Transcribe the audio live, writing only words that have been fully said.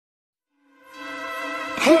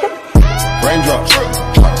Raindrops,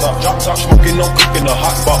 drop top, smoking, no cooking, a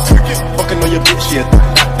hot pot. Fucking on your bitch,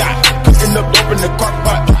 yeah, cooking up dope in the crock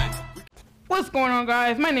pot. What's going on,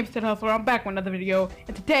 guys? My name is Ted Hustler. I'm back with another video,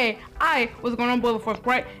 and today I was going on Boulder Force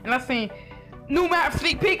Bright, and I seen new map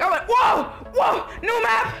sneak peek. I'm like, whoa, new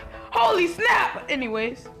map, holy snap!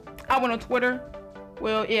 Anyways, I went on Twitter.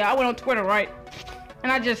 Well, yeah, I went on Twitter, right?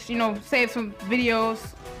 And I just, saved some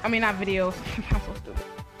videos. I mean, not videos. I'm so stupid.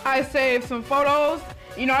 I saved some photos.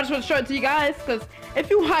 I just want to show it to you guys, because if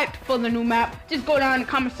you hyped for the new map, just go down in the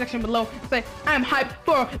comment section below and say, I'm hyped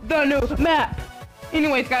for the new map.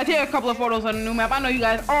 Anyways, guys, here are a couple of photos of the new map. I know you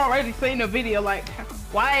guys already seen the video, like,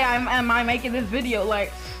 why am I making this video?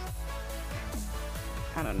 Like,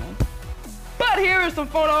 I don't know. But here are some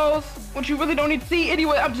photos, which you really don't need to see.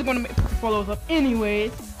 Anyway, I'm just going to put the photos up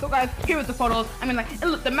anyways. So guys, here are the photos. I mean, like,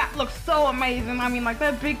 the map looks so amazing. I mean, like,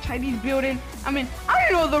 that big Chinese building. I mean, I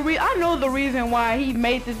know the reason why he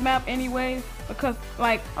made this map anyways. Because,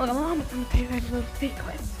 like, I'm gonna tell you guys a little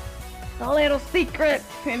secret. A little secret.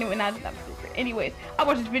 Anyway, not a secret. Anyways, I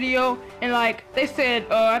watched this video, and, like, they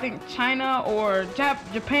said, I think China or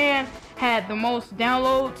Japan had the most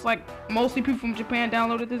downloads. Like, mostly people from Japan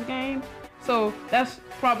downloaded this game. So that's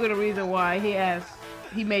probably the reason why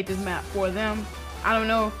he made this map for them. I don't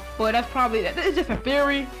know, but it's just a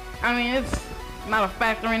theory. I mean, it's not a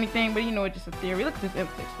fact or anything, but it's just a theory. Look at this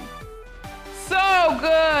M60. So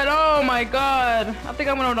good! Oh my god! I think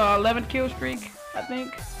I went on a 11 kill streak. I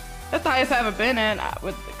think that's the highest I've ever been at.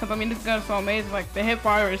 Because I mean, this gun is so amazing. Like, the hip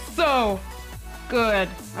fire is so good.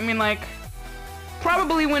 I mean, like,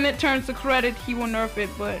 probably when it turns to credit, he will nerf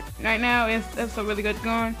it, but right now it's a really good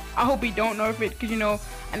gun. I hope he don't nerf it, because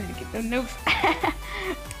I need to get the nukes.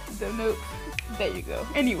 The nukes. There you go.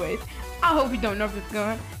 Anyways, I hope he don't nerf this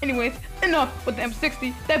gun. Anyways, enough with the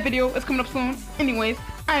M60. That video is coming up soon. Anyways,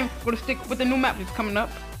 I'm gonna stick with the new map that's coming up.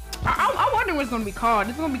 I wonder what it's gonna be called.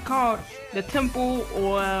 It's gonna be called the Temple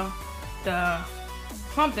or the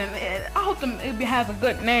something. I hope it has a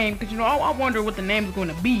good name, because I wonder what the name is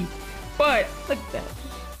gonna be. But look at that,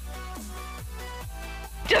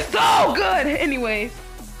 just so good. Anyways,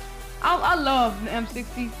 I love the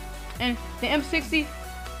M60, and the M60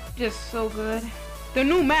 just so good. The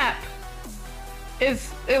new map it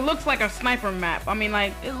looks like a sniper map. I mean,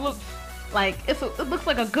 like, it looks like it looks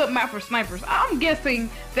like a good map for snipers. I'm guessing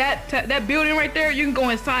that building right there, you can go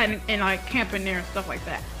inside and like camp in there and stuff like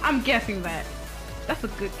that. I'm guessing that's a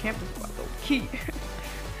good camping spot though. Key.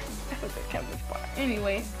 That's a good camping spot.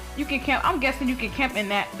 Anyway, you can camp. I'm guessing you can camp in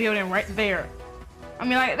that building right there. I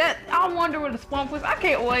mean, like that. I wonder where the spawn place. I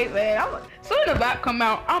can't wait, man. Soon as the map come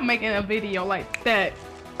out, I'm making a video like that.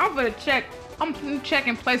 I'm gonna check. I'm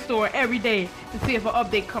checking Play Store every day to see if an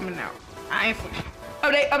update coming out. I ain't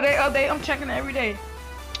update. I'm checking it every day.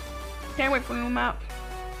 Can't wait for the new map.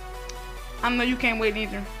 I know you can't wait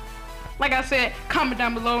either. Like I said, comment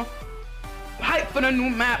down below. Hype for the new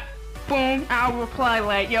map. Boom. I'll reply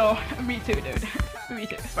like, yo, me too, dude. Me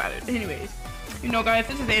too. Anyways, guys,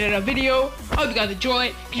 this is the end of the video. I hope you guys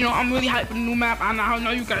enjoyed. I'm really hyped for the new map. I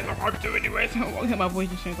know you guys are hyped too. Anyways, I'll hear my voice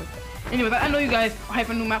and shit like that. Anyways, I know you guys are hyped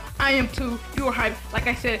for the new map. I am too. You are hyped. Like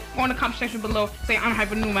I said, go in the comment section below. Say I'm hyped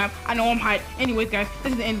for the new map. I know I'm hyped. Anyways, guys,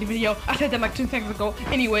 this is the end of the video. I said that like 2 seconds ago.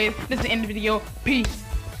 Anyways, this is the end of the video. Peace.